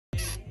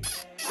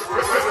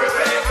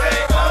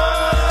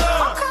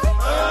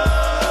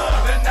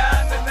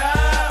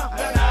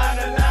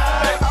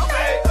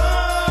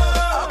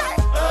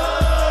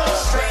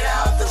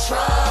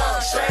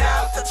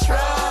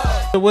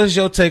What's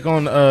your take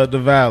on the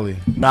Valley?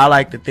 I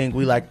like to think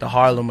we like the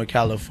Harlem of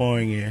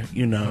California,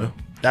 you know.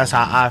 That's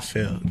how I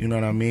feel, you know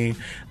what I mean?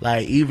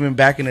 Like, even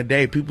back in the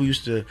day, people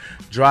used to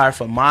drive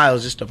for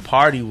miles just to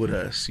party with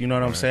us, you know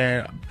what I'm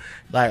saying?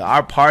 Like,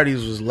 our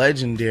parties was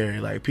legendary.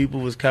 Like,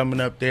 people was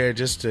coming up there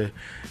just to,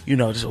 you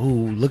know, just,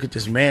 ooh, look at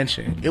this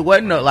mansion. It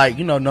wasn't, like,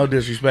 you know, no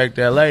disrespect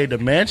to L.A., the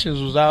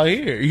mansions was out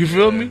here, you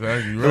feel me?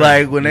 Exactly right.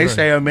 Like, when they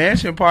say a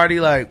mansion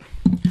party, like,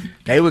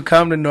 they would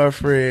come to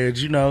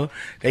Northridge, you know.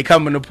 They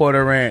come to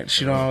Porter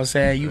Ranch, you know what I'm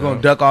saying? You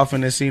gonna duck off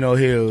in Encino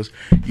Hills.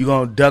 You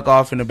gonna duck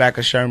off in the back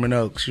of Sherman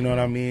Oaks, you know what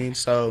I mean?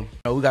 So, you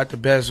know, we got the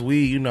best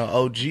weed, you know.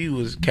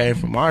 OG came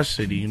from our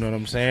city, you know what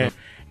I'm saying?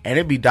 And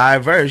it be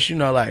diverse, you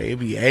know, like it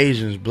be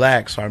Asians,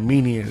 blacks,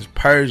 Armenians,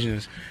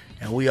 Persians,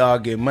 and we all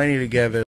get money together.